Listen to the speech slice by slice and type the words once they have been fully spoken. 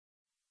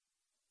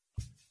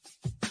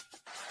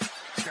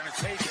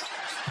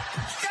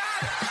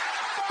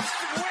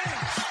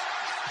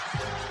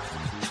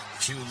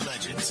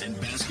sports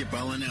and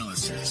basketball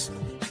analysis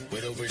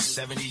with over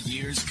 70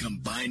 years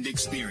combined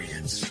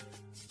experience.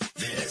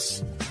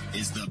 This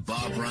is the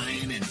Bob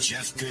Ryan and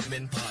Jeff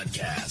Goodman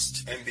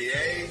podcast.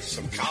 NBA,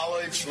 some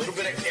college, a little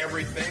bit of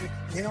everything.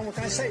 You know, what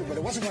can I say? But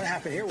it wasn't going to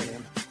happen here with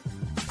him.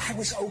 I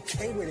was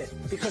okay with it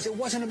because it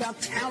wasn't about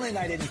talent,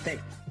 I didn't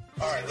think.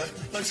 All right,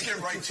 let's get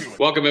right to it.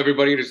 Welcome,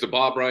 everybody. It is the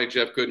Bob Ryan,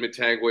 Jeff Goodman,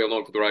 Tangway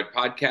Along for the Ride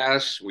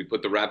podcast. We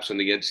put the wraps on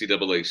the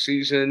NCAA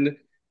season,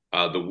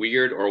 the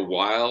weird or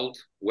wild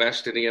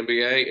West in the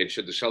NBA, and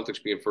should the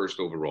Celtics be in first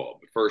overall.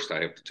 But first, I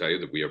have to tell you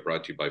that we are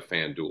brought to you by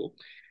FanDuel.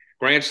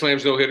 Grand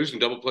slams, no-hitters,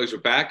 and double plays are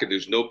back, and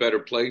there's no better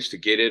place to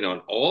get in on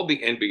all the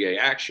NBA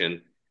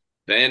action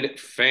than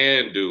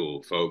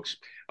FanDuel, folks.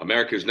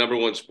 America's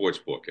 #1 sports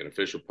book, an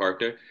official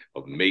partner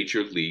of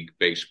Major League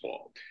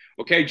Baseball.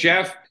 Okay,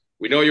 Jeff,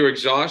 we know you're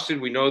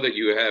exhausted. We know that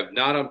you have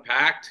not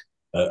unpacked.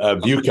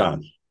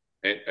 UConn.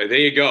 And there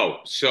you go.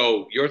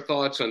 So your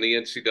thoughts on the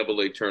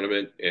NCAA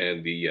tournament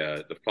and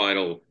the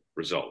final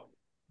result?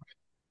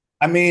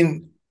 I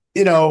mean,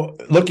 you know,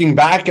 looking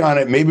back on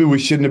it, maybe we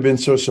shouldn't have been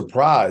so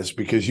surprised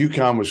because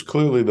UConn was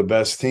clearly the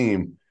best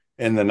team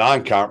in the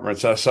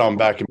non-conference. I saw them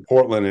back in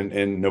Portland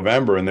in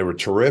November, and they were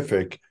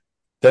terrific.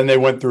 Then they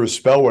went through a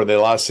spell where they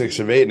lost 6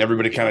 of 8, and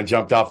everybody kind of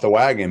jumped off the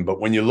wagon.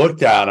 But when you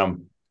looked at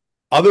them,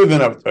 other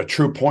than a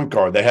true point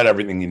guard, they had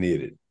everything you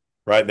needed,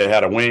 right? They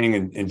had a wing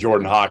in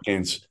Jordan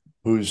Hawkins,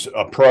 who's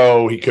a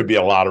pro. He could be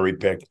a lottery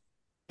pick.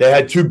 They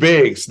had 2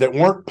 bigs that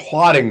weren't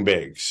plotting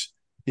bigs.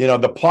 You know,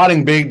 the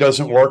plotting big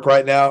doesn't work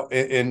right now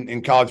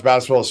in college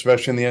basketball,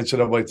 especially in the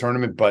NCAA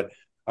tournament. But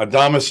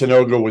Adama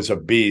Sanogo was a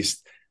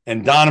beast.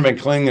 And Donovan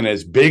Clingan,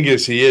 as big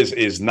as he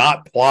is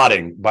not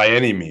plotting by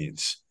any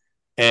means.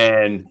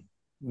 And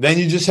then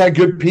you just had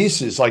good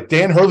pieces. Like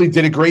Dan Hurley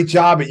did a great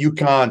job at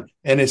UConn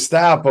and his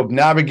staff of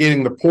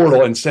navigating the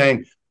portal and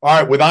saying, all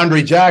right, with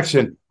Andre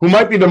Jackson, who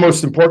might be the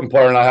most important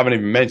player, and I haven't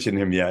even mentioned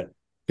him yet,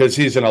 because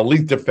he's an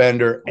elite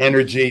defender,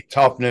 energy,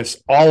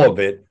 toughness, all of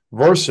it,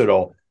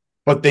 versatile.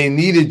 But they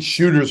needed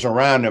shooters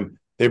around him.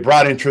 They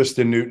brought in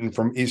Tristan Newton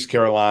from East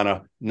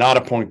Carolina, not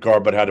a point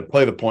guard, but had to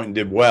play the point and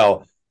did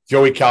well.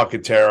 Joey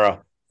Calcaterra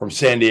from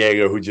San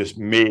Diego, who just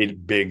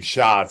made big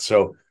shots.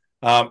 So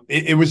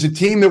it was a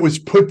team that was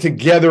put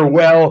together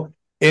well.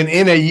 And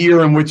in a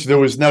year in which there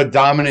was no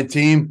dominant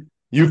team,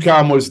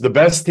 UConn was the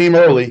best team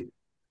early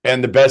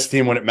and the best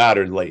team when it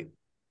mattered late.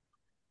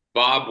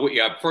 Bob,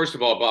 first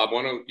of all, Bob,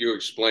 why don't you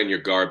explain your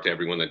garb to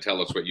everyone and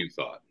tell us what you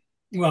thought?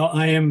 Well,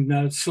 I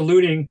am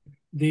saluting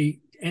the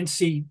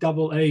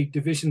NCAA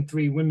Division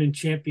III women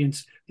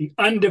champions, the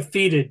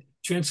undefeated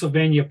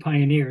Transylvania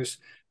Pioneers,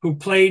 who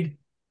played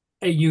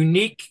in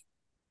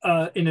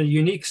a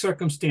unique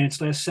circumstance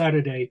last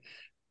Saturday.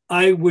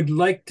 I would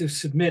like to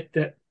submit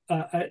that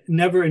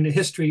never in the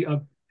history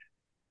of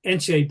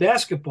NCAA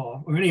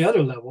basketball or any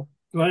other level,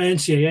 well,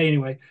 NCAA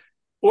anyway,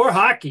 or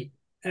hockey,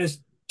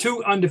 has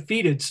 2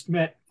 undefeateds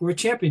met for a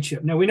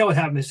championship. Now we know what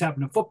happened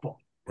in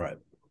football. Right.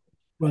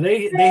 Well,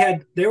 they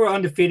were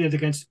undefeated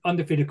against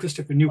undefeated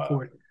Christopher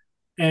Newport,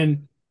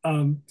 and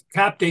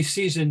capped a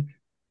season,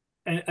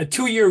 a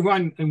 2-year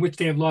run in which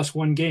they have lost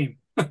 1 game,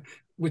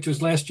 which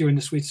was last year in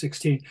the Sweet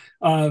 16.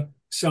 I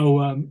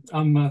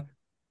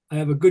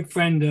have a good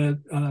friend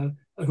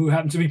who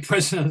happens to be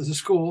president of the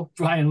school,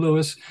 Brian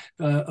Lewis,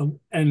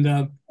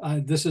 and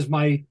this is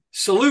my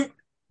salute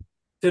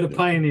to the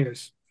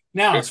Pioneers.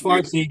 Now, as far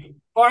as the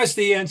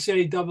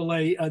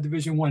NCAA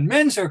Division I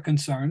men's are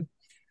concerned,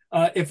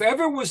 if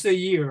ever was the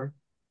year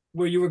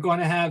where you were going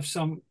to have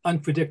some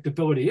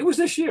unpredictability, it was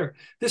this year.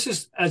 This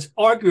is as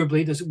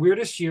arguably the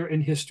weirdest year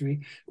in history,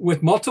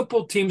 with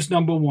multiple teams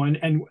 #1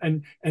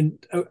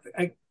 and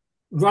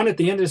run at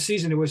the end of the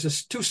season. There was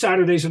just 2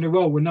 Saturdays in a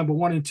row where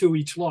 #1 and 2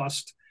 each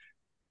lost,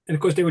 and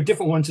of course they were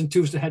different 1s and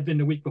 2s that had been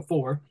the week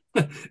before.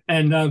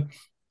 And and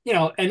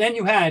then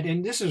you had,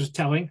 and this is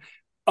telling,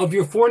 of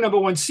your 4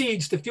 #1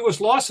 seeds, the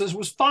fewest losses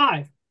was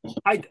 5.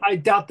 I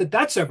doubt that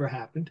that's ever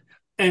happened.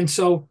 And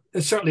so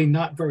it's certainly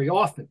not very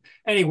often.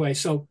 Anyway,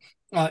 so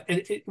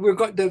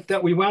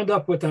we wound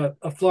up with a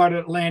Florida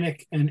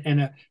Atlantic and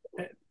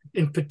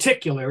in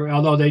particular,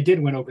 although they did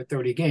win over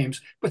 30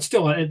 games, but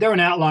still they're an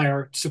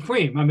outlier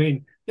supreme. I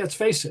mean, let's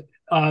face it,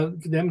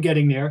 them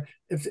getting there,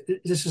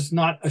 this is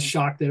not a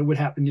shock that it would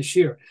happen this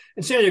year.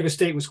 And San Diego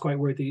State was quite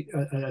worthy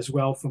as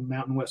well from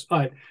Mountain West.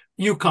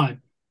 UConn,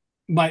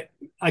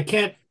 I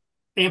can't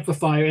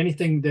amplify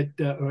anything that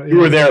you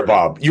were there,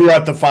 Bob. You were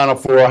at the Final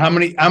Four. How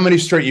many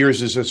straight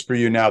years is this for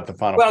you now at the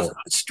Final Four?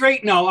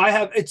 Straight, no. I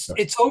have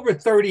it's over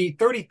 30,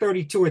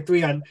 32 or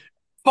 3 on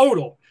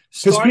total.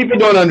 Because people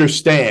don't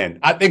understand.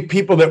 I think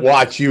people that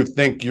watch you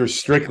think you're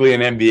strictly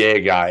an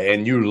NBA guy,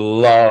 and you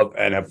love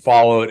and have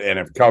followed and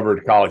have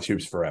covered college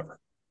hoops forever.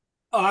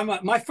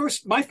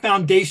 My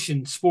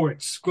foundation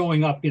sports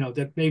growing up,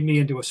 that made me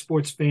into a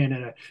sports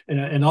fan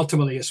and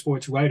ultimately a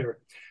sports writer,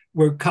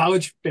 were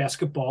college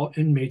basketball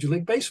and Major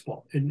League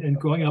Baseball. And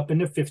growing up in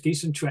the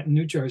 50s in Trenton,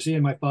 New Jersey,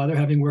 and my father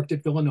having worked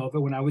at Villanova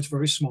when I was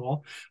very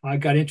small, I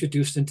got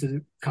introduced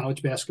into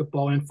college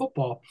basketball and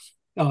football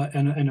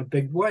in a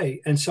big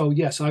way. And so,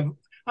 yes,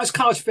 I was a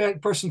college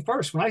person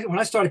first. When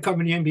I started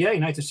covering the NBA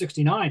in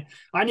 1969,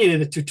 I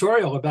needed a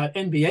tutorial about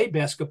NBA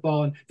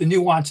basketball and the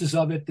nuances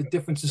of it, the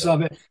differences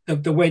of it,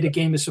 the way the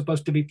game is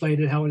supposed to be played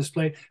and how it is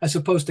played, as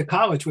opposed to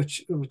college,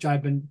 which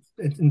I've been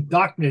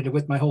indoctrinated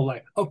with my whole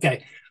life.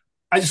 Okay,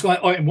 I just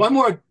want one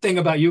more thing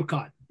about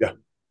UConn.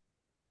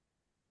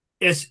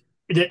 Yeah,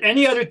 did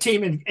any other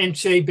team in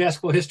NCAA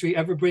basketball history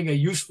ever bring a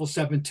useful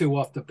 7-2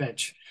 off the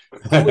bench?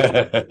 I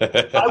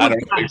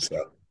don't think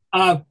so.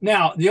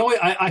 Now,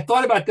 I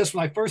thought about this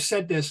when I first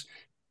said this.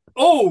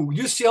 Oh,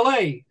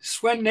 UCLA,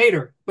 Swen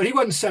Nader, but he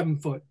wasn't 7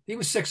 foot. He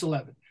was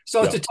 6'11".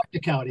 So it's a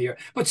technicality here.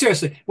 But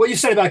seriously, what you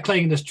said about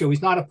Clingan is true.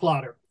 He's not a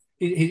plotter.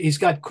 He's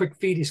got quick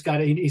feet. He's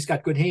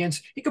got good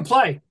hands. He can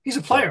play. He's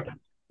a player.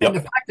 And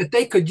the fact that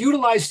they could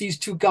utilize these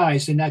two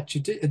guys and that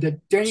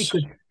Denny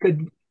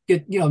could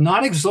get,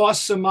 not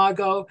exhaust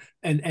Samago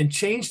and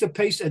change the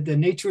pace, the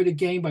nature of the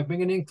game by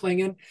bringing in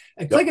Clingan.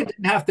 And Clingan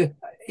didn't have to.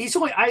 He's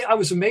only. I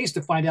was amazed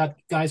to find out,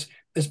 guys,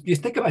 as you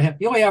think about him,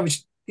 he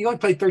only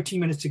played 13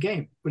 minutes a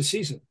game for the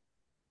season,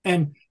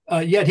 and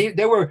yet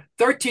there were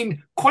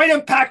 13 quite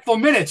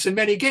impactful minutes in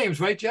many games,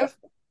 right, Jeff?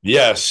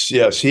 Yes.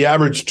 He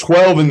averaged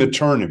 12 in the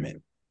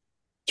tournament.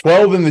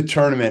 12 in the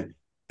tournament.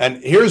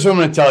 And here's what I'm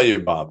going to tell you,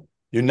 Bob.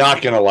 You're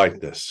not going to like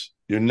this.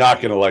 You're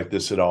not going to like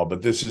this at all.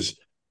 But this is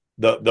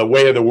the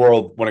way of the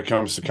world when it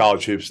comes to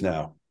college hoops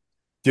now.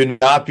 Do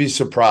not be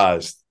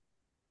surprised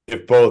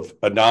if both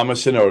Adama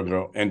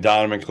Sanogo and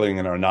Donovan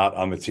Clingan are not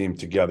on the team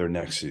together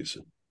next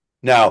season.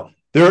 Now,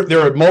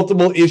 there are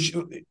multiple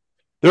issues.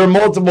 There are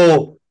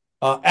multiple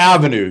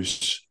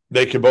avenues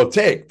they could both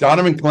take.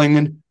 Donovan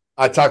Clingan,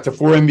 I talked to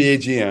 4 NBA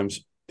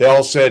GMs. They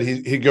all said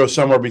he'd go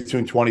somewhere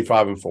between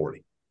 25 and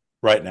 40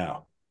 right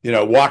now.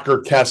 Walker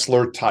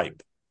Kessler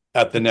type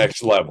at the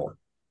next level.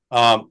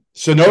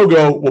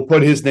 Sanogo will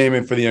put his name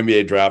in for the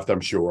NBA draft,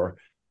 I'm sure.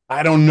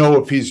 I don't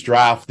know if he's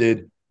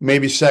drafted,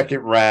 maybe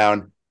second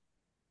round.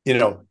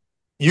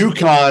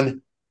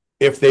 UConn,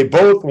 if they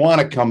both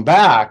want to come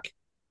back,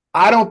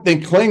 I don't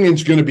think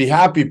Clingan's going to be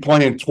happy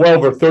playing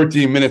 12 or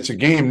 13 minutes a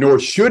game, nor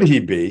should he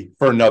be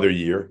for another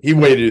year. He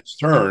waited his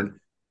turn.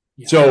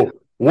 Yeah. So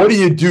what do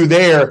you do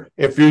there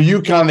if you're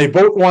UConn? They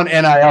both want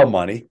NIL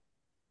money.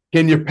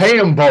 Can you pay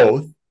them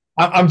both?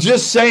 I'm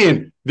just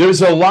saying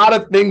there's a lot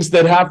of things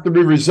that have to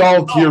be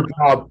resolved here,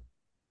 Bob.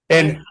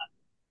 And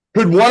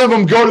could one of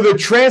them go to the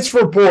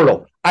transfer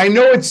portal? I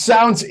know it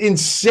sounds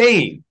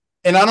insane,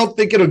 and I don't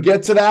think it'll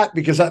get to that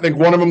because I think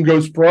one of them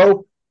goes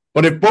pro.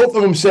 But if both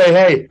of them say,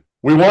 hey,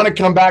 we want to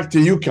come back to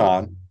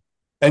UConn,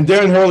 and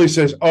Darren Hurley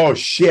says, oh,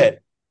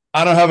 shit,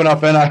 I don't have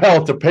enough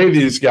NIL to pay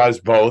these guys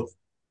both.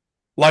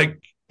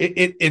 Like,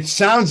 it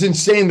sounds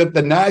insane that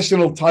the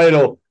national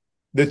title,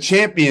 the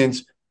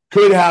champions,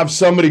 could have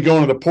somebody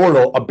going to the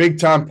portal, a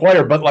big-time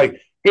player, but,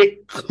 like,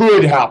 it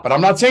could happen.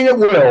 I'm not saying it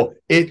will.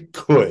 It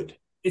could.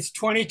 It's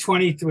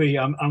 2023.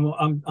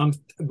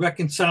 I'm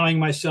reconciling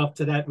myself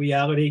to that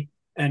reality,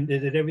 and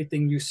that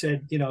everything you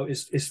said,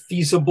 is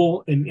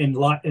feasible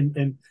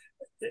and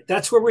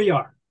that's where we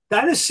are.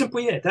 That is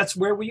simply it. That's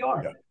where we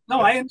are. Yeah. No,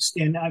 I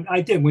understand.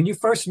 I did. When you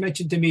first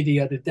mentioned to me the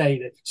other day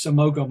that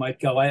Samogo might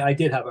go, I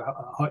did have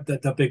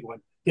the big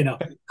one. Come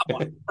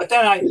on. But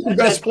then the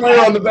best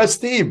player on the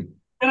best team.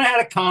 Then I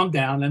had to calm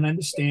down and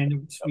understand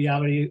the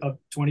reality of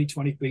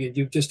 2023, and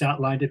you've just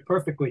outlined it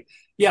perfectly.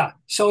 Yeah,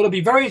 so it'll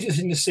be very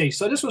interesting to see.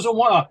 So this was a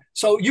one-off.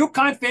 So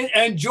UConn fan,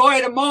 enjoy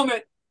the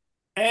moment.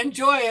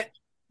 Enjoy it.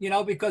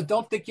 Because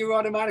don't think you're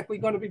automatically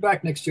going to be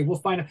back next year. We'll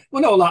find out.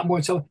 We'll know a lot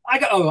more. So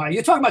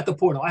you're talking about the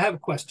portal. I have a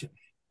question.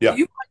 Yeah.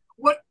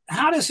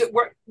 How does it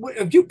work?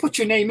 If you put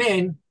your name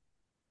in,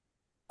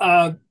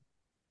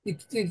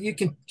 you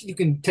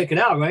can take it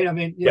out, right? I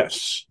mean,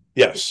 yes.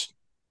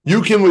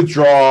 You can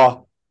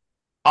withdraw.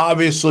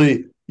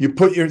 Obviously,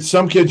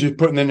 some kids are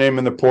putting their name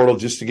in the portal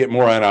just to get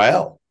more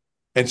NIL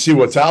and see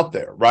what's out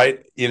there,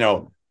 right?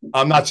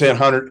 I'm not saying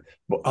Hunter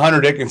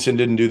Dickinson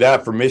didn't do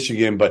that for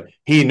Michigan, but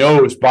he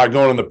knows by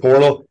going in the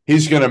portal,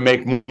 he's going to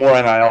make more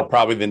NIL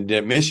probably than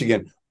did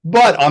Michigan.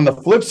 But on the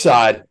flip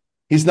side,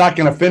 he's not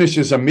going to finish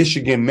as a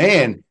Michigan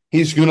man.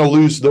 He's going to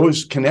lose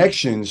those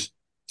connections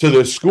to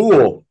the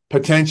school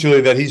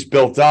potentially that he's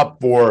built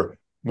up for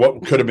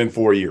what could have been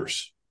 4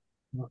 years.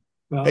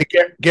 Well, hey,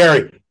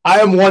 Gary, I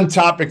have one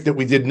topic that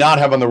we did not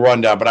have on the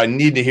rundown, but I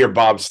need to hear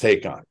Bob's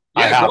take on.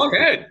 Yeah, go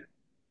ahead.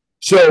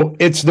 So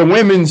it's the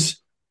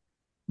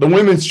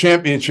women's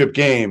championship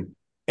game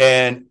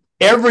and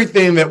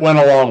everything that went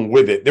along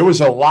with it. There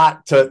was a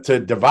lot to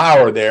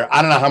devour there.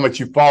 I don't know how much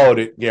you followed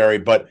it, Gary,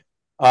 but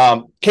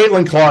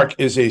Caitlin Clark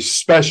is a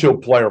special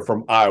player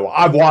from Iowa.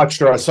 I've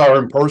watched her. I saw her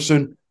in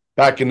person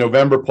back in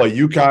November play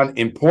UConn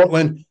in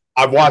Portland.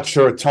 I've watched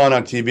her a ton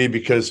on TV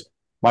because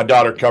my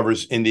daughter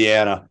covers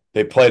Indiana.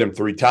 They played them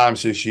 3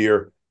 times this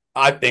year.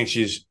 I think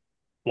she's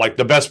like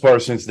the best player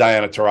since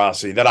Diana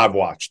Taurasi that I've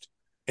watched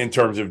in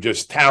terms of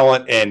just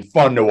talent and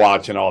fun to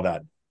watch and all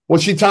that. Well,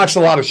 she talks a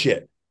lot of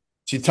shit.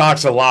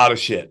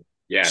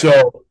 Yeah.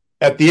 So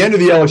at the end of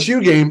the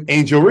LSU game,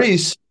 Angel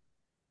Reese,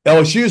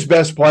 LSU's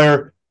best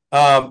player,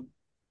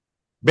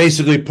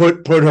 basically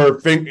put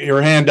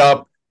her hand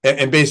up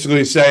and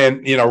basically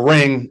saying,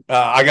 ring,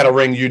 I got a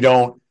ring, you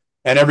don't.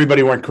 And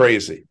everybody went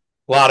crazy.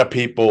 A lot of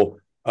people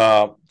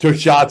took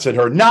shots at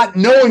her, not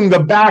knowing the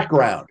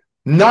background.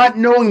 And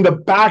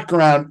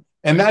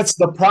that's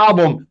the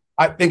problem.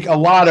 I think a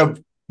lot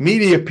of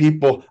media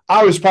people,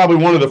 I was probably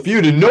one of the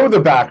few to know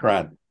the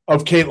background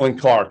of Caitlin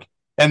Clark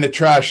and the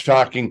trash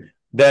talking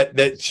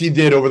that she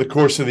did over the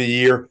course of the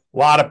year. A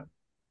lot of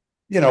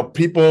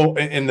people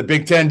in the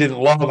Big Ten didn't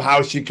love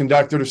how she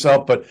conducted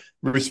herself, but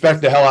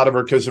respect the hell out of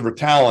her because of her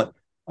talent.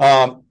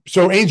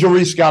 So Angel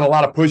Reese got a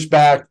lot of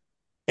pushback.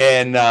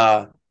 And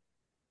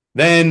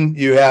then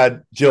you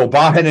had Jill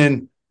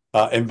Biden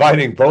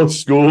inviting both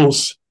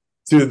schools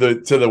to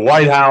the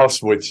White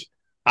House, which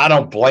I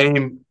don't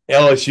blame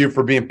LSU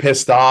for being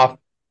pissed off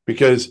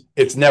because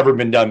it's never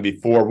been done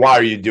before. Why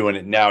are you doing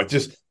it now?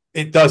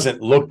 It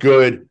doesn't look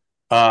good.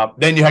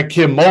 Then you had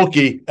Kim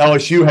Mulkey,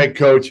 LSU head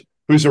coach,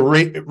 who's a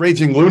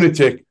raging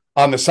lunatic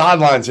on the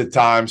sidelines at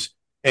times,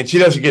 and she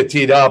doesn't get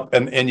teed up,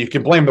 and you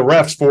can blame the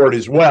refs for it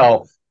as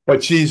well.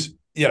 But she's,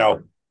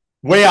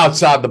 way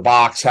outside the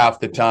box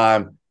half the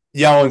time,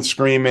 yelling,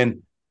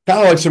 screaming, kind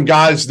of like some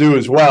guys do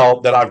as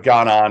well that I've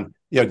gone on.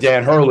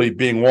 Dan Hurley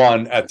being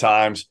one at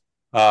times,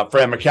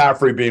 Fran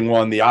McCaffrey being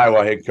one, the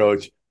Iowa head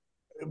coach.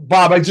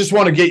 Bob, I just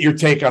want to get your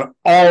take on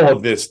all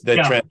of this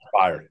that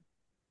transpired.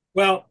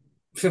 Well,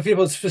 for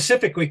people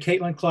specifically,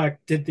 Caitlin Clark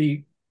did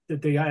the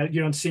you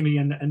don't see me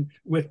and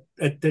with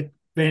at the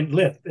Van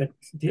Lit at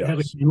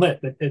Lit.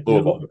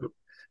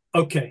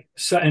 Okay,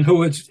 so and who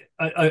was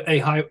a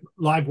high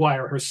live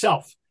wire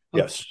herself.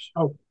 Yes.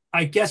 Oh,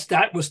 I guess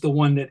that was the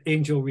one that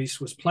Angel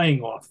Reese was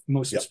playing off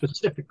most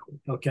specifically.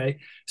 Okay.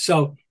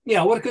 So,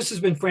 what this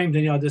has been framed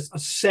in,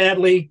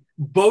 sadly,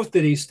 both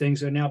of these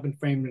things are now been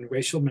framed in a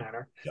racial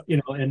manner,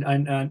 and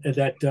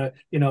that,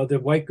 the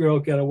white girl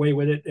got away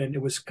with it and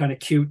it was kind of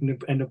cute.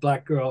 And the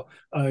black girl,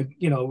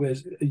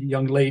 was a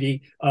young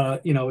lady,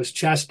 was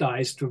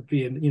chastised for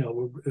being,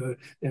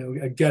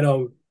 a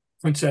ghetto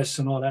princess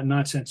and all that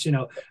nonsense.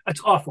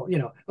 That's awful.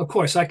 Of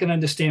course, I can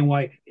understand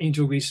why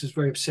Angel Reese is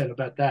very upset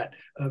about that.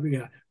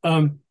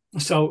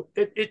 So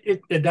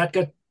it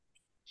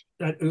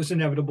was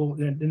inevitable.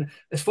 And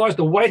as far as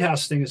the White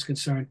House thing is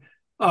concerned,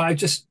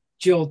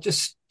 Jill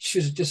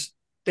should just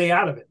stay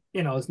out of it.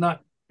 It's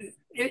not.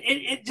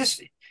 It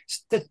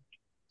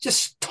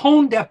just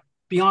tone deaf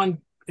beyond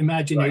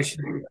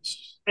imagination.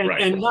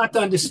 Right. And not to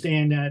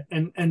understand that,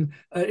 and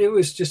it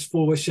was just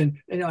foolish. And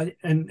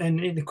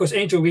of course,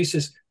 Angel Reese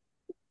is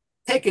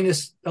taking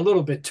this a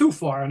little bit too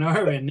far on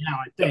her end now,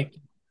 I think.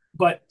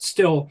 But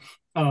still,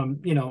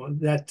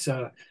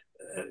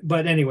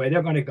 but anyway,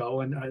 they're going to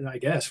go, and I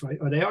guess, right?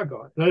 Or they are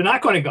going. They're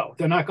not going to go.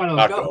 They're not going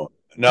to go.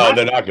 No,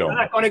 they're not going. They're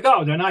not going to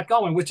go. They're not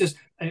going, which is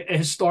a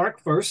historic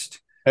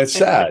first. It's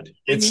sad.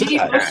 It's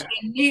sad.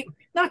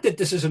 Not that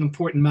this is an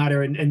important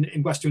matter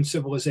in Western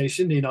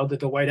civilization, that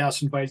the White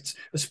House invites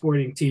a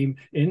sporting team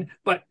in,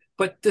 but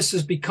this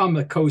has become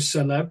a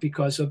co-celeb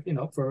because of,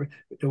 for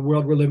the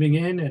world we're living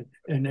in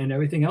and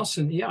everything else.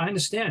 And I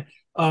understand.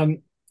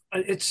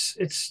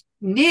 It's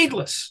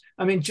needless.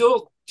 I mean,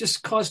 Jill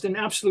just caused an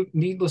absolute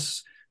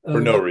needless. For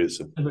no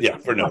reason. Yeah,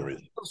 for no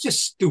reason. It was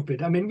just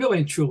stupid. I mean, really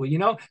and truly,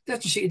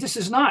 this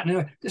is not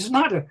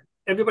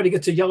everybody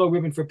gets a yellow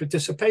ribbon for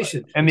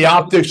participation. And the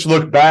optics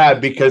look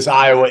bad because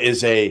Iowa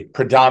is a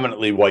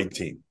predominantly white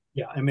team.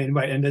 Yeah, I mean,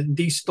 right, and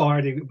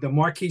the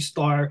marquee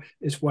star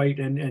is white,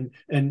 and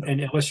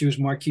LSU's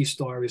marquee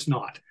star is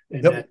not,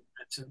 and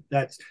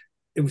that's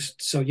it was.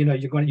 So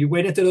you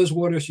wade into those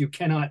waters, you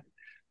cannot,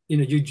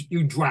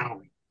 you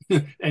drown,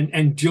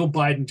 and Jill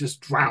Biden just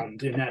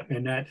drowned in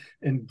that,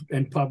 and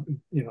it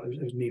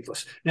was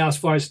needless. Now, as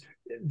far as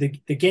the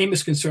game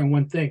is concerned,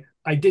 one thing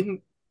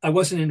I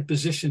wasn't in a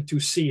position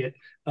to see it,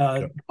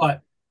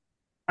 but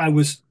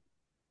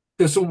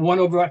there's one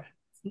over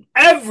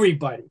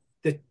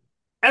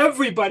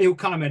everybody who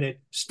commented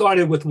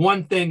started with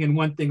one thing and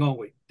one thing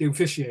only: the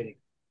officiating.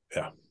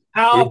 Yeah.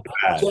 How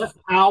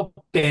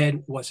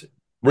bad was it?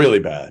 Really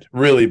bad.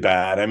 Really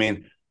bad. I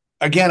mean,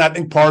 again, I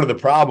think part of the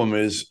problem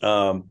is,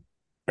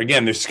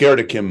 they're scared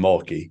of Kim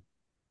Mulkey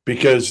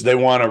because they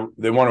want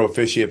to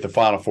officiate the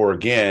Final Four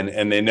again,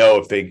 and they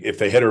know if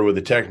they hit her with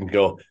a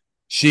technical,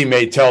 she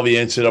may tell the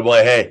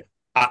NCAA, hey,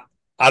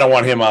 I don't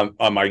want him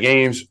on my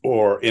games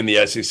or in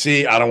the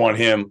SEC. I don't want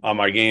him on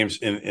my games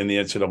in the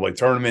NCAA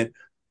tournament.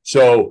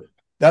 So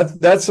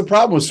that's the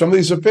problem with some of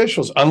these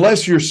officials.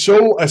 Unless you're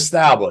so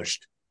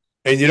established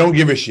and you don't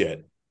give a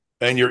shit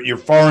and you're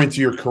far into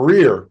your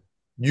career,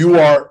 you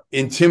are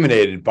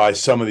intimidated by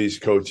some of these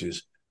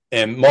coaches.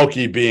 And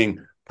Mulkey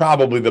being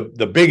probably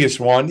the biggest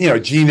one.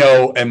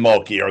 Gino and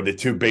Mulkey are the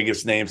two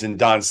biggest names, and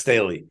Don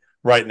Staley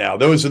right now.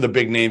 Those are the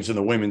big names in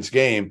the women's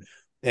game.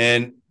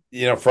 And,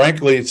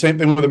 frankly, it's the same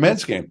thing with the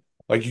men's game.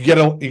 Like you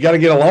got to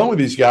get along with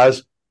these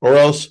guys or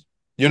else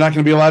you're not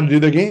going to be allowed to do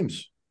their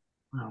games.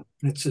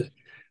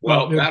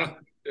 Wow.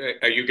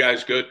 Are you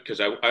guys good? Because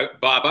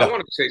Bob, I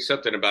want to say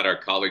something about our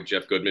colleague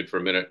Jeff Goodman for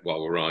a minute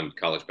while we're on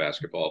college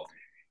basketball.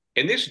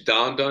 And this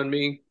dawned on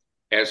me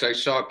as I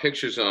saw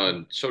pictures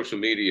on social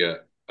media,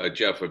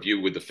 Jeff, of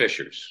you with the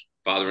Fishers.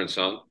 father and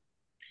son.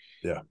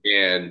 Yeah.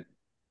 And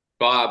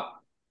Bob,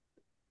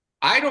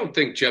 I don't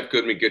think Jeff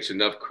Goodman gets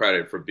enough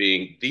credit for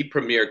being the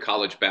premier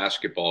college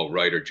basketball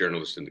writer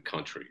journalist in the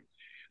country.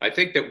 I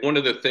think that one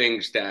of the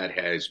things that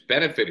has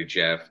benefited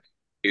Jeff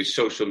is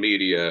social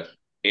media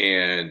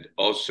and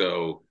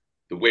also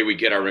the way we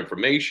get our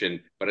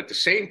information. But at the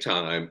same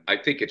time, I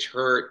think it's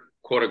hurt,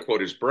 quote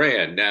unquote, his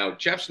brand. Now,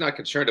 Jeff's not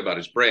concerned about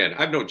his brand.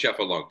 I've known Jeff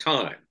a long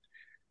time,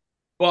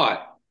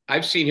 but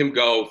I've seen him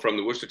go from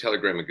the Worcester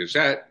Telegram and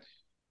Gazette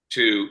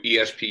to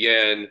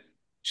ESPN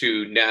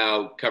to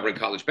now covering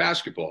college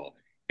basketball.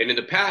 And in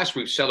the past,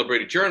 we've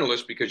celebrated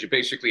journalists because you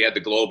basically had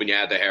the Globe and you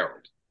had the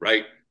Herald,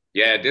 right?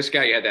 You had this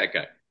guy, you had that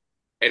guy.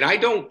 And I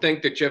don't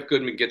think that Jeff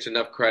Goodman gets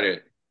enough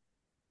credit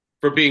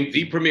for being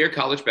the premier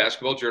college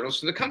basketball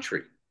journalist in the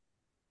country.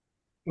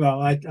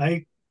 Well,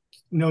 I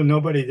know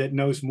nobody that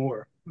knows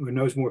more or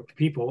knows more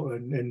people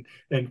and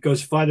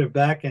goes farther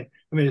back. And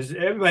I mean,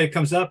 everybody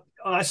comes up.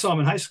 Oh, I saw him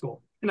in high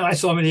school. I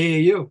saw him in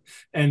the AAU.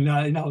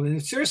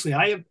 And seriously,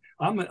 I'm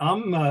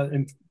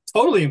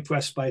totally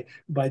impressed by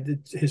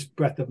his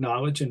breadth of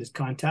knowledge and his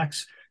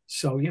contacts.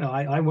 So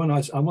I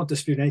won't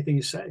dispute anything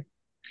you say.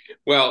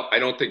 Well, I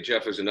don't think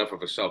Jeff is enough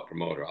of a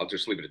self-promoter. I'll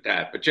just leave it at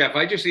that. But Jeff,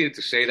 I just needed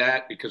to say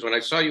that because when I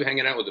saw you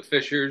hanging out with the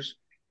Fishers,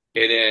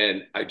 and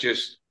then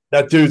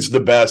that dude's the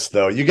best,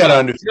 though. You got to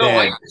understand. No,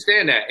 I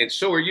understand that, and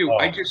so are you.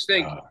 I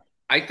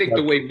think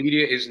the way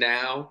media is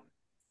now,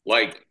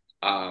 like,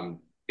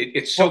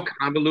 it's so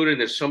convoluted.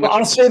 There's so much.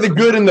 I'll say the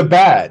good and the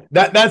bad.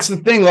 That's the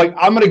thing. Like,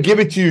 I'm going to give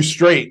it to you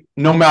straight,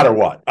 no matter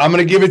what. I'm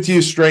going to give it to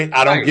you straight.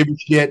 I don't give a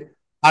shit.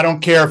 I don't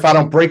care if I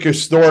don't break a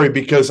story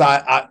because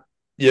I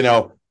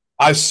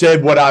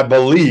said what I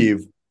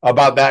believe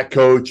about that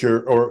coach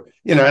or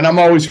and I'm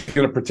always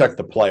going to protect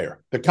the player,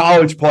 the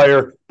college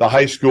player, the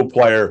high school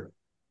player.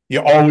 You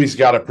always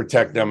got to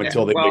protect them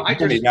until they make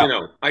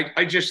money.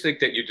 I just think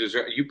that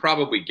you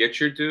probably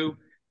get your due.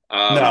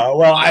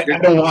 I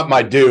don't want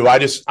my due. I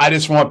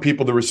just want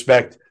people to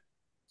respect,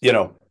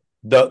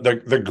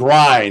 the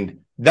grind.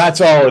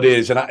 That's all it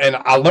is. And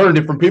I learned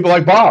it from people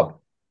like Bob.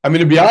 I mean,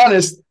 to be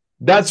honest,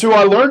 that's who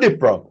I learned it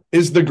from,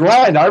 is the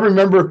grind. I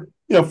remember,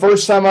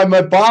 first time I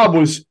met Bob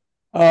was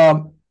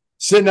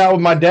sitting out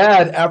with my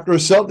dad after a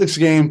Celtics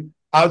game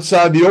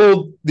outside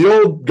the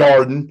old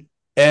garden,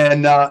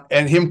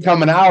 and him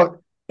coming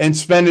out and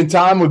spending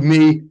time with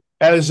me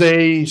as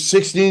a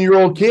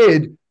 16-year-old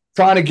kid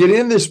trying to get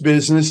in this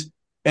business.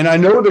 And I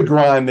know the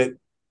grind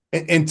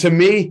and to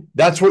me,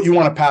 that's what you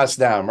want to pass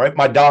down, right?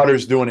 My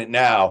daughter's doing it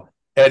now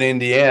at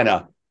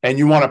Indiana, and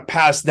you want to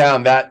pass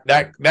down that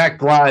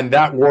grind,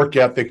 that work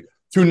ethic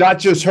to not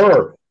just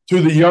her,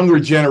 to the younger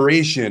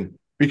generation,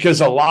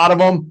 because a lot of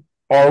them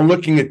are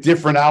looking at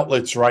different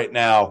outlets right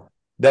now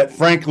that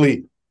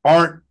frankly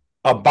aren't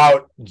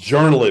about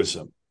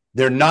journalism.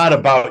 They're not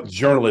about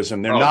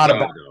journalism. They're not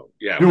about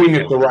doing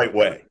it the right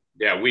way.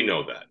 Yeah, we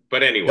know that.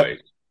 But anyway,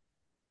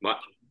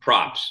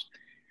 props.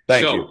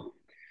 Thank you.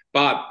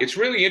 Bob, it's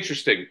really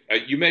interesting.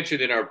 You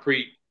mentioned in our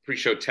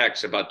pre-show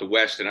text about the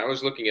West, and I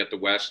was looking at the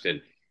West, and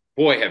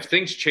boy, have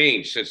things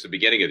changed since the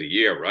beginning of the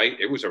year, right?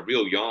 It was a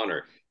real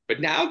yawner.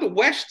 But now the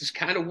West is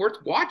kind of worth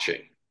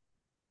watching.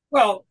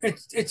 Well,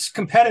 it's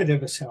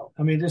competitive as hell.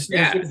 I mean, it's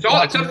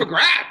up for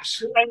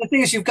grabs. And the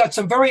thing is, you've got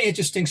some very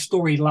interesting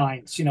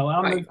storylines.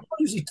 I'm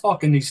usually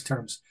talking these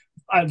terms,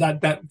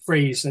 that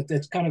phrase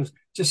that's kind of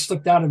just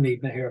slipped out of me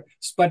here.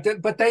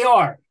 But they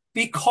are,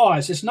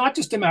 because it's not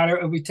just a matter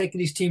of we taking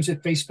these teams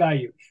at face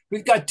value.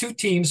 We've got two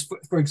teams,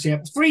 for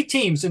example, three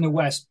teams in the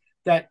West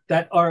that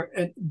are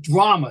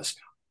dramas.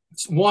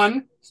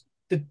 One,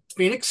 the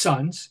Phoenix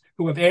Suns,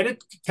 who have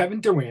added Kevin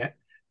Durant,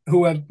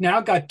 who have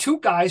now got two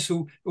guys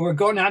who are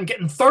going out and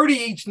getting 30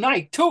 each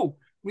night, too.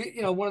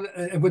 One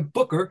of with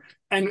Booker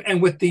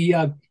and with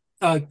the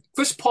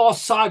Chris Paul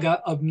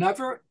saga of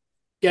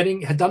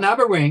doesn't have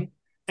a ring,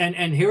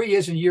 and here he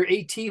is in year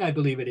 18, I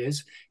believe it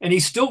is, and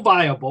he's still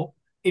viable.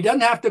 He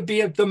doesn't have to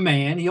be the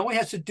man. He only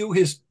has to do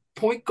his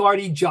point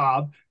guardy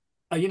job,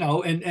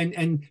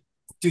 and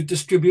to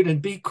distribute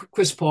and be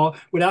Chris Paul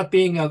without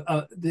being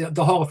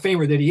the Hall of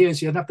Famer that he is.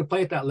 He doesn't have to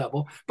play at that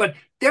level, but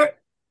they're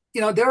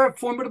a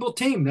formidable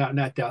team now.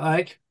 Not that,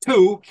 right?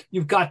 Two,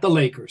 you've got the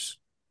Lakers,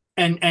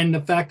 and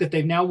the fact that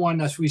they've now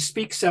won, as we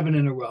speak, 7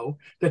 in a row,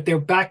 that they're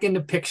back in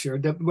the picture.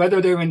 That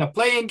whether they're in the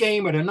playing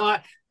game or they're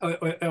not,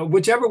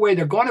 whichever way,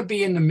 they're going to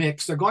be in the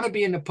mix. They're going to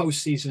be in the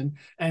postseason,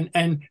 and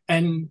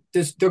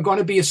they're going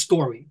to be a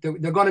story.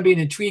 They're going to be an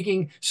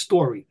intriguing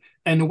story.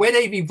 And the way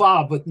they've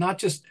evolved, with not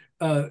just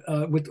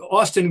with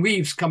Austin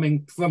Reeves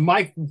coming, from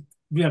my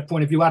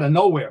point of view, out of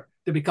nowhere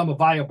to become a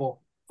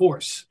viable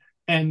force.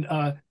 And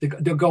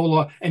the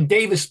goal, and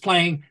Davis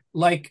playing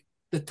like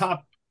the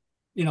top,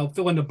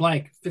 fill in the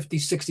blank, 50,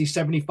 60,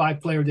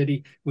 75 player that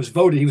he was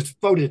voted. He was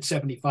voted at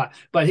 75,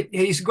 but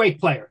he's a great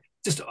player.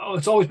 Just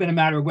it's always been a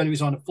matter of whether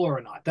he's on the floor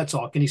or not. That's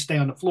all. Can he stay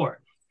on the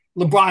floor?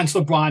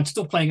 LeBron,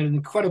 still playing at an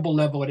incredible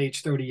level at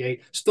age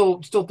 38. Still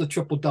the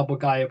triple-double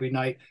guy every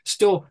night.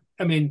 Still,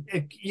 I mean,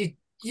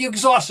 you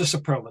exhaust the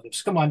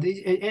superlatives. Come on,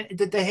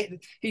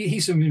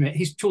 he's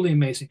truly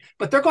amazing.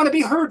 But they're going to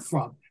be heard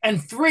from.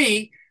 And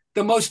 3,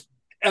 the most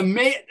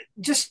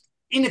just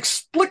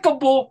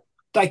inexplicable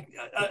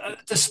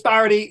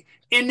disparity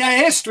in the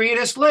history of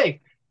this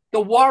league.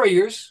 The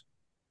Warriors,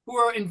 who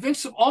are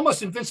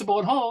almost invincible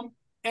at home,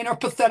 and are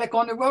pathetic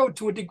on the road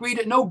to a degree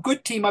that no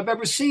good team I've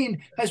ever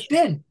seen has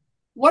been.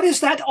 What is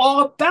that all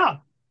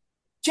about?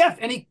 Jeff,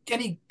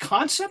 any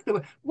concept of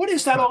it? What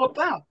is that all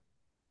about?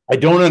 I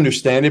don't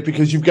understand it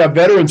because you've got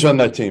veterans on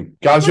that team,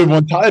 guys who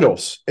won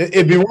titles.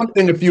 It'd be one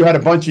thing if you had a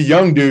bunch of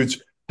young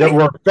dudes that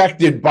were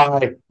affected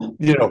by,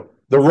 the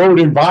road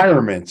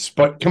environments.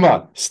 But come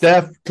on,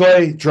 Steph,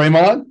 Clay,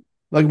 Draymond,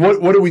 like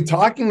what are we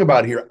talking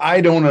about here?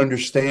 I don't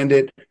understand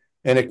it.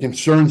 And it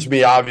concerns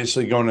me,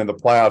 obviously, going into the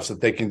playoffs that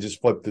they can just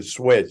flip the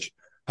switch.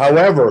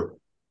 However,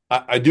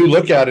 I do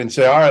look at it and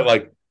say, all right,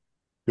 like,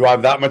 do I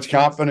have that much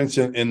confidence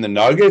in the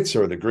Nuggets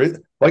or the Grizzlies?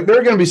 Like, there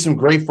are going to be some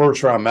great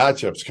first-round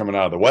matchups coming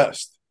out of the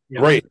West. Yeah.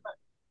 Great.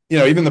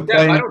 Even the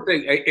play. I don't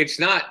think it's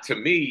not, to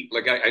me,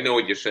 like, I know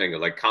what you're saying,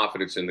 like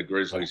confidence in the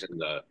Grizzlies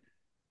and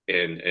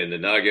the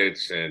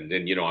Nuggets. And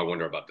then, I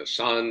wonder about the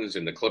Suns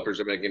and the Clippers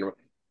are making.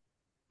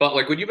 But,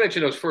 like, when you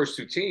mentioned those first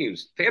 2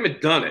 teams, they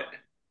haven't done it.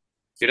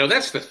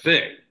 That's the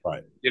thing.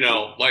 Right.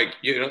 Like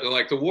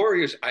the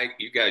Warriors,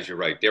 you guys, you're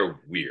right. They're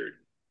weird.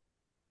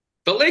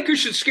 The Lakers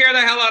should scare the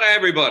hell out of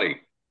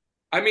everybody.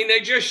 I mean, they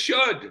just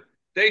should.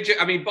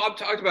 Bob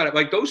talked about it.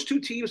 Like, those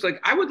 2 teams, like,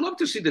 I would love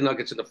to see the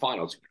Nuggets in the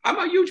finals. I'm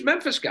a huge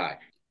Memphis guy.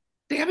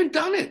 They haven't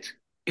done it.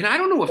 And I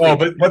don't know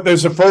if but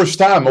there's the first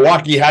time.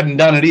 Milwaukee hadn't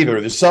done it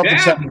either. The Celtics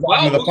haven't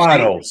gotten to the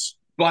finals.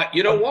 But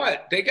you know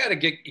what? They got to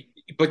get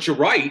 – but you're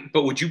right.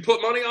 But would you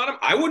put money on them?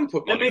 I wouldn't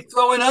put money. Let me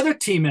throw another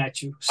team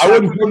at you. I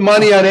wouldn't put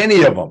money on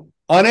any of them.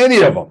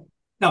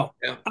 No.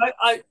 Yeah.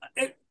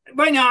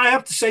 Right now, I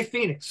have to say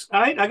Phoenix.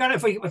 All right, I got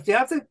if you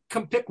have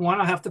to pick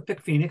one, I have to pick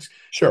Phoenix.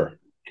 Sure.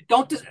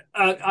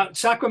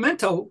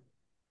 Sacramento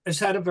has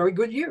had a very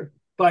good year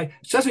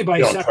especially by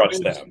you don't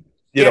trust them.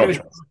 You don't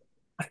trust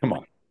them. Come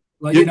on.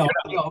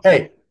 Well,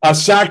 hey, a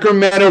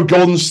Sacramento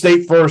Golden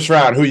State first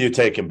round. Who you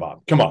taking,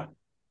 Bob? Come on.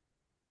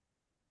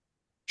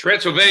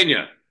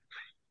 Transylvania.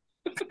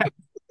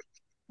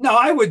 No,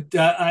 I would.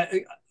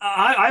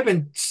 I've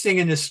been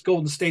singing this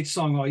Golden State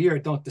song all year.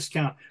 Don't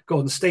discount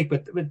Golden State,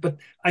 but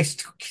I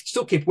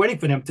still keep waiting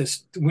for them to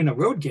win a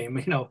road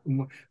game.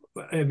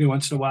 Every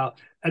once in a while,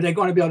 are they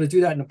going to be able to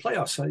do that in the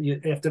playoffs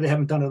after they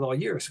haven't done it all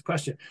year? Is the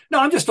question. No,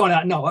 I'm just throwing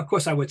out. No, of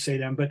course I would say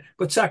them,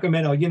 but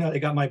Sacramento, they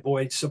got my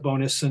boy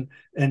Sabonis and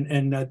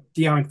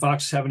De'Aaron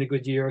Fox is having a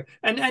good year,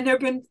 and they've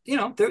been,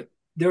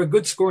 they're a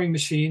good scoring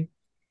machine.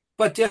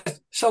 But yet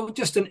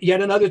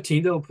another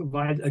team that will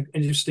provide an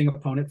interesting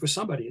opponent for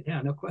somebody.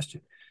 Yeah, no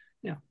question.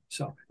 Yeah.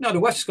 So, no, the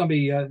West is going to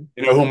be. You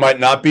know who might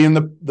not be in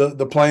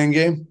the playing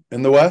game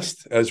in the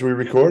West as we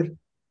record?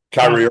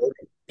 Kyrie Irving.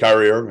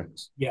 Kyrie Irving.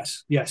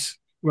 Yes.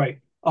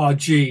 Right. Oh,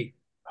 gee.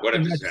 What a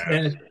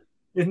disaster.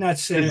 Isn't that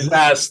sad?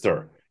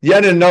 Disaster.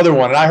 Yet another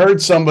one. And I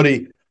heard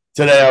somebody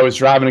today, I was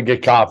driving to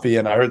get coffee,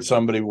 and I heard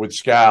somebody with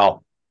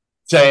scowl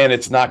saying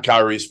it's not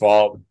Kyrie's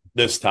fault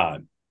this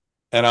time.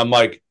 And I'm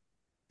like,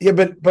 yeah,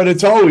 but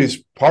it's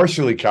always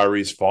partially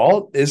Kyrie's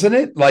fault, isn't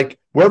it? Like,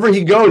 wherever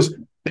he goes,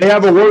 they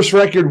have a worse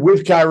record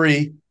with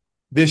Kyrie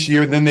this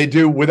year than they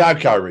do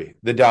without Kyrie,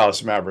 the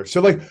Dallas Mavericks.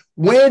 So, like,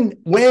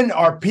 when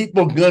are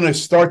people going to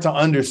start to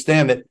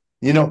understand that,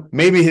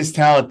 maybe his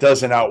talent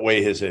doesn't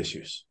outweigh his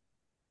issues?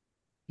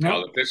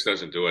 No, this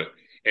doesn't do it.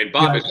 And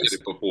Bob has said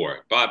it before.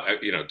 Bob,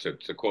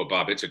 to quote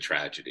Bob, it's a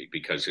tragedy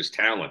because his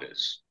talent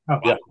is. Oh,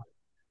 yeah.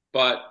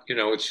 But,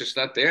 it's just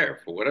not there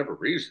for whatever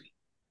reason.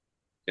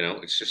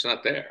 It's just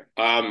not there.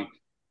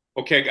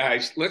 Okay,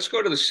 guys, let's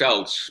go to the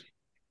Celtics.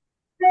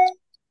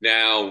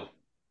 Now,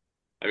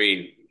 I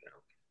mean,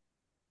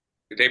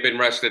 they've been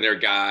resting their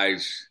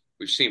guys.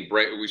 We've seen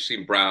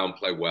Brown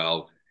play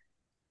well.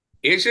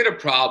 Is it a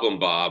problem,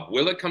 Bob?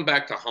 Will it come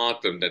back to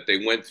haunt them that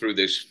they went through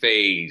this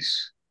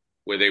phase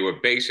where they were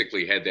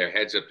basically had their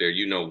heads up there,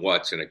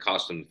 and it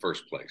cost them the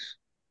first place?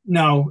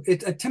 No,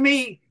 to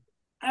me,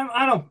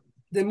 I don't.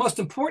 The most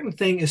important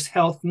thing is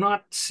health,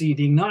 not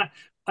seeding, not.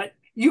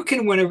 You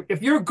can win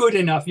if you're good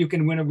enough, you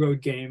can win a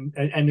road game,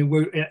 and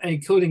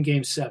including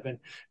Game 7.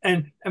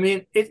 And I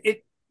mean,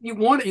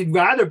 you'd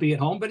rather be at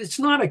home, but it's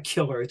not a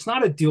killer. It's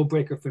not a deal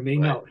breaker for me.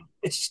 Right. No,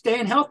 it's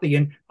staying healthy,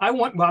 and I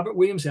want Robert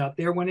Williams out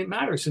there when it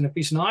matters. And if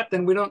he's not,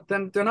 then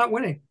then they're not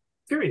winning.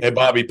 Period. Hey,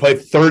 Bobby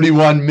played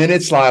 31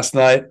 minutes last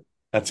night.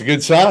 That's a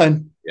good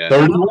sign. Yeah.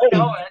 31.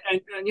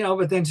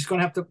 But then just going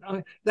to have to.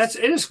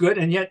 It is good,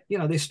 and yet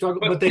they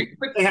struggled. But they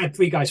had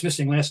 3 guys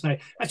missing last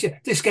night. Actually,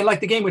 this game, like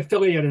the game with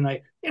Philly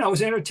tonight, it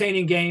was an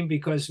entertaining game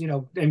because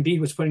Embiid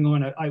was putting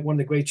on one of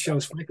the great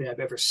shows, frankly, I've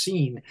ever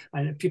seen.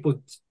 And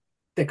people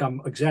think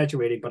I'm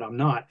exaggerating, but I'm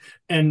not.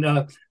 And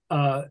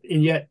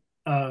yet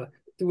the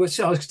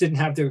Celtics didn't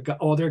have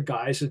all their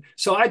guys,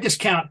 so I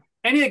discount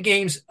any of the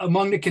games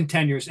among the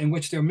contenders in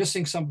which they're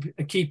missing some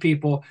key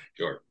people.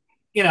 Sure.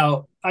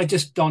 I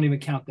just don't even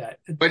count that.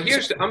 But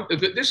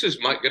this is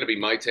going to be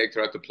my take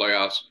throughout the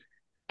playoffs.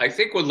 I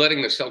think we're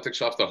letting the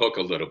Celtics off the hook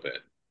a little bit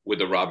with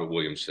the Robert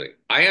Williams thing.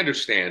 I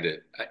understand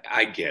it.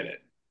 I get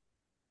it.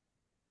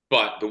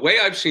 But the way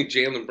I've seen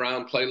Jaylen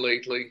Brown play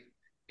lately,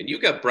 and you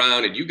got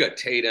Brown and you got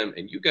Tatum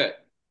and you got,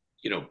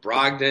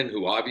 Brogdon,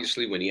 who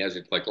obviously when he has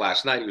it like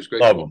last night, he was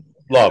great. Love him.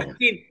 Love him. I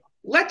mean,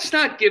 let's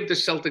not give the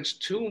Celtics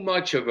too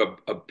much of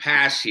a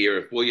pass here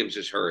if Williams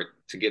is hurt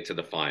to get to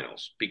the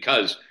finals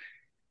because.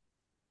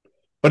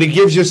 But he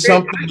gives you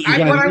something you're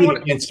going to need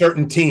against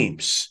certain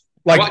teams.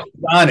 Like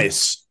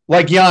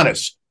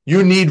Giannis.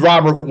 You need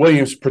Robert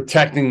Williams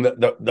protecting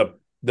the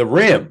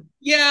rim.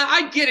 Yeah,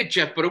 I get it,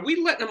 Jeff, but are we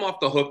letting them off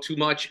the hook too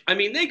much? I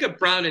mean, they got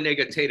Brown and they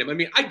got Tatum. I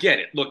mean, I get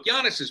it. Look,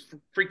 Giannis is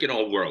freaking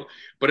all world.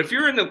 But if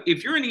you're in the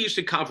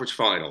Eastern Conference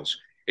Finals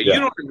and you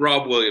don't have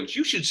Rob Williams,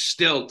 you should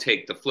still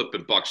take the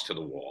flipping Bucks to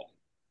the wall.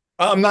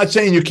 I'm not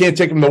saying you can't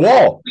take them to the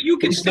wall. But you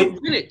can still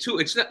win it too.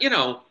 It's not,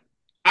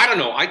 I don't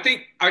know. I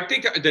think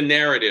the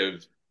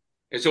narrative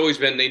has always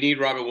been they need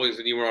Robert Williams,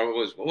 they need Robert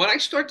Williams. But when I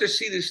start to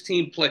see this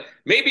team play,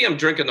 maybe I'm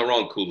drinking the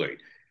wrong Kool-Aid.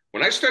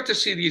 When I start to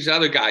see these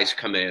other guys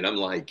come in, I'm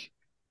like,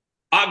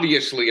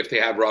 obviously, if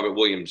they have Robert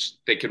Williams,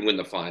 they can win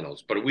the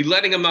finals. But are we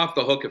letting them off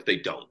the hook if they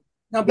don't?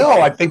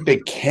 No, I think they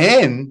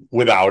can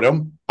without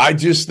him. I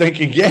just think,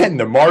 again,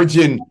 the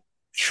margin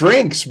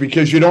shrinks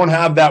because you don't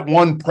have that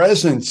one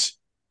presence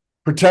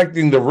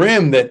protecting the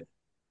rim that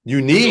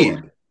you need.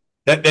 Sure.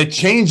 That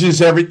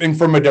changes everything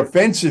from a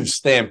defensive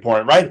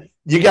standpoint, right?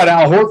 You got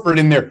Al Horford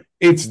in there.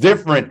 It's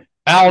different.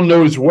 Al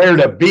knows where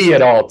to be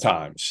at all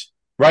times,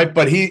 right?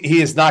 But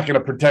he is not going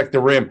to protect the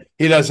rim.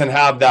 He doesn't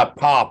have that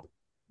pop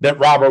that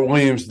Robert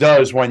Williams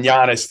does when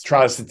Giannis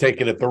tries to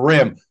take it at the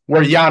rim,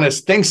 where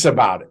Giannis thinks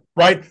about it,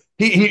 right?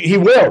 He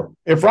will.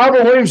 If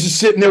Robert Williams is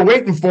sitting there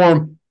waiting for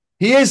him,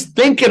 he is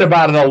thinking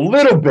about it a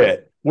little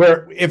bit,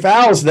 where if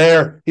Al's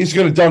there, he's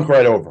going to dunk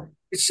right over him.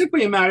 It's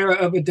simply a matter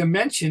of a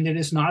dimension that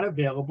is not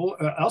available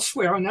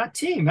elsewhere on that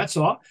team. That's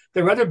all.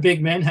 Their other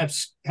big men have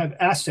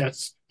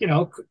assets,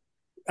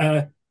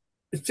 particularly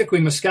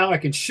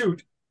Muscala can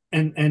shoot,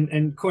 and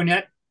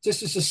Cornette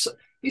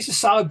he's a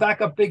solid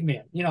backup big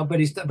man, but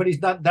he's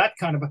not that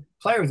kind of a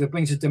player that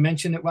brings a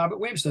dimension that Robert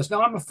Williams does.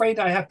 No, I'm afraid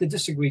I have to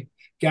disagree,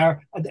 Garrett.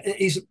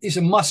 He's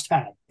a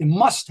must-have,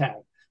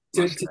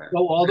 to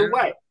go all the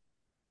way.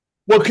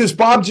 Well, because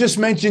Bob just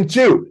mentioned,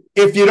 too,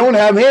 if you don't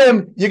have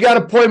him, you got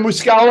to play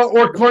Muscala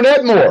or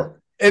Cornette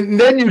more. And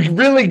then you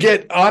really you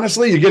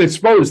get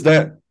exposed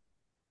then.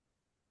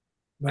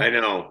 I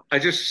know. I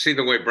just see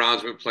the way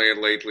Brown's been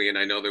playing lately, and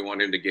I know they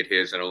want him to get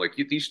his. And I'm like,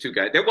 these two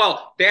guys,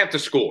 they have to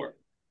score.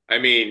 I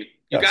mean,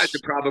 you guys are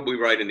probably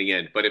right in the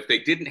end. But if they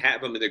didn't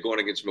have him and they're going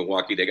against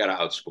Milwaukee, they got to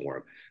outscore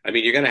him. I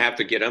mean, you're going to have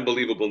to get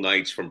unbelievable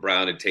nights from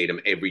Brown and Tatum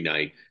every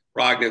night.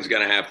 Brogdon's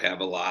going to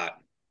have a lot.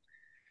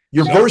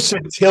 Your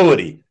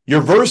versatility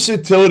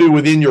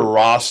within your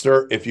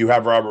roster, if you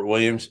have Robert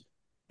Williams,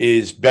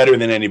 is better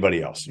than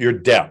anybody else. Your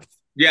depth.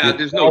 Yeah,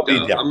 there's no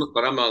doubt.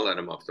 But I'm not letting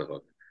him off the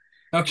hook.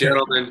 Okay.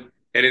 Gentlemen,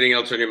 anything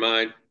else on your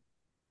mind?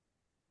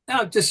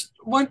 No, just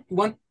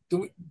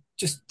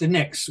just the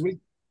Knicks.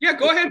 Yeah,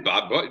 go ahead,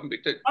 Bob.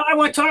 I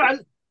want to talk.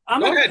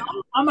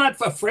 I'm not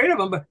afraid of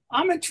them, but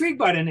I'm intrigued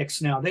by the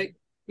Knicks now. They,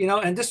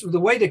 and this the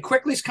way that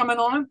Quickly's coming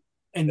on,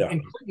 and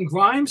Quentin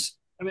Grimes.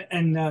 I mean,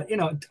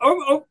 and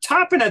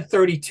topping at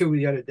 32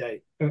 the other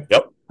day.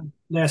 Yep.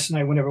 Last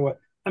night, whenever it was.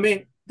 I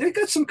mean, they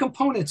got some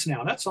components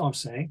now. That's all I'm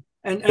saying.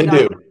 And they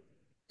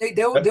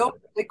do.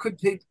 They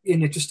could be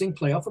an interesting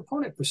playoff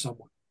opponent for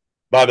someone.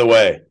 By the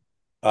way,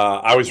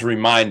 I was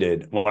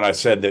reminded when I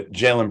said that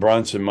Jalen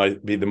Brunson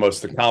might be the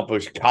most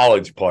accomplished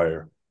college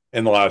player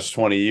in the last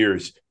 20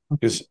 years,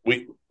 because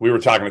we were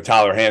talking to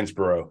Tyler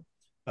Hansborough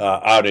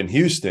out in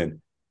Houston,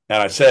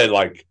 and I said,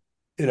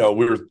 we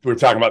were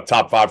talking about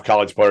top 5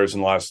 college players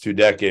in the last 2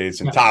 decades,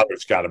 and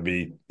Tyler's got to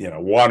be,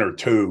 1 or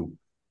 2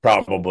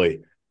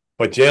 probably.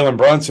 But Jalen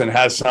Brunson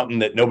has something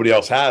that nobody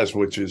else has,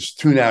 which is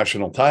 2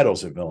 national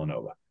titles at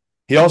Villanova.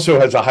 He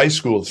also has a high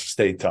school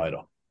state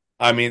title.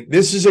 I mean,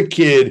 this is a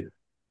kid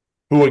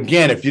who,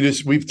 again,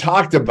 we've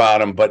talked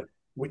about him, but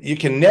you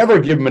can never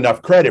give him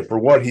enough credit for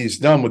what he's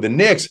done with the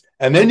Knicks.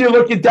 And then you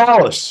look at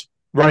Dallas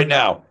right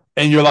now,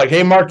 and you're like,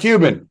 hey, Mark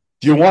Cuban,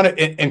 do you want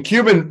to? And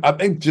Cuban, I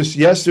think just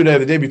yesterday or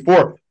the day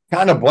before,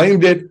 kind of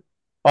blamed it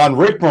on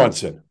Rick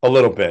Brunson a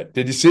little bit.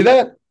 Did you see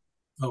that?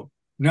 Oh,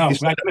 no. He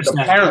said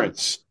the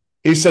parents.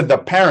 He said the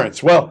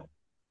parents. Well,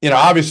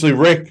 obviously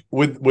Rick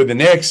with the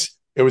Knicks,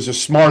 it was a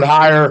smart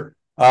hire.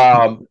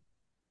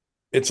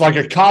 It's like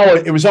a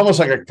college. It was almost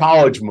like a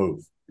college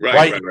move.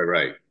 Right.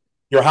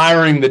 You're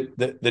hiring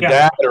the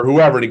dad or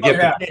whoever to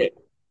get the kid.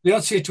 You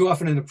don't see it too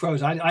often in the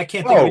pros. I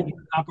can't think of any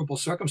comparable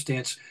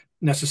circumstance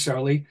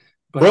necessarily.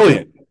 But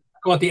brilliant.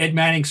 Call it the Ed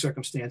Manning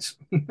circumstance.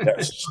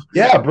 Yes.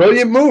 Yeah,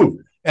 brilliant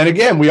move. And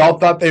again, we all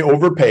thought they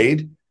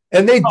overpaid.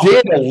 And they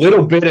did a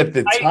little bit at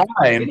the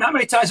time. How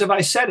many times have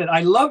I said it?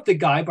 I love the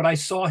guy, but I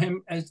saw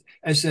him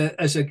as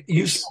a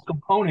useful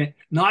component,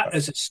 not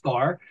as a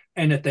star,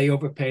 and that they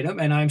overpaid him.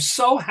 And I'm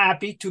so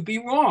happy to be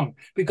wrong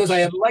because I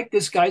have liked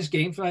this guy's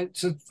game from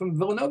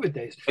Villanova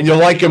days. And you'll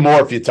like him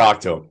more if you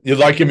talk to him. You'll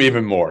like him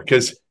even more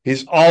because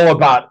he's all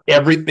about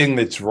everything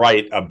that's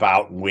right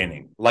about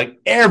winning, like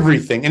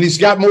everything. And he's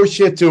got more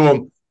shit to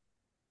him.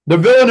 The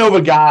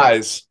Villanova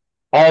guys,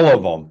 all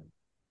of them,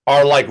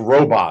 are like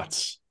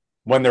robots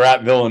when they're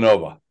at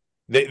Villanova.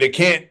 They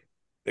can't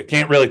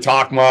really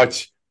talk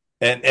much.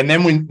 And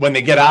then when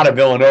they get out of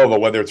Villanova,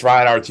 whether it's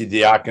Ryan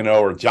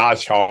Arcidiacono or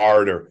Josh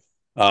Hart or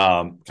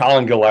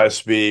Colin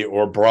Gillespie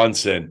or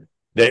Brunson,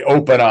 they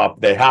open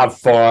up, they have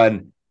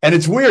fun. And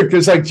it's weird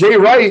because like Jay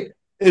Wright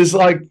is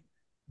like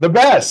the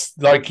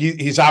best. Like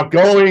he's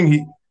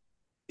outgoing.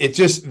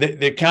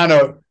 They kind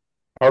of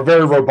are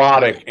very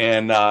robotic.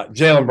 And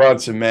Jalen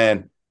Brunson,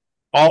 man,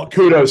 all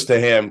kudos to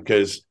him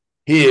because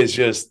he's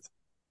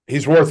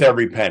worth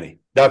every penny.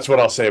 That's what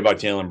I'll say about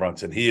Jalen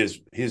Brunson.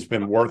 He's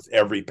been worth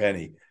every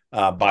penny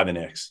by the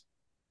Knicks.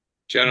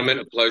 Gentlemen,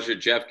 a pleasure.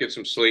 Jeff, get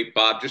some sleep.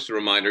 Bob, just a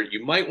reminder,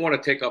 you might want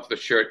to take off the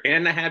shirt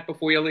and the hat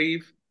before you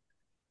leave.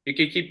 You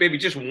can keep maybe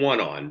just one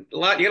on. You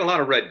got a lot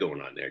of red going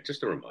on there.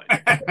 Just a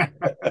reminder.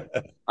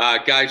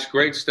 Guys,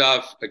 great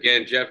stuff.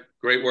 Again, Jeff,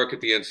 great work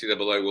at the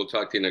NCAA. We'll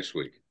talk to you next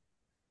week.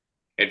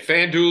 And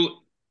FanDuel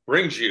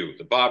brings you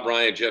the Bob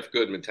Ryan, Jeff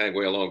Goodman,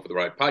 Tangway Along for the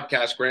Ride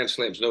podcast. Grand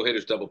slams, no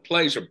hitters, double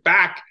plays are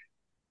back.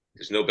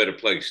 There's no better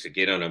place to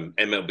get on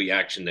MLB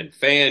action than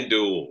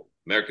FanDuel,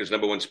 America's #1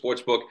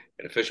 sportsbook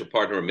and official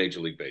partner of Major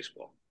League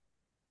Baseball.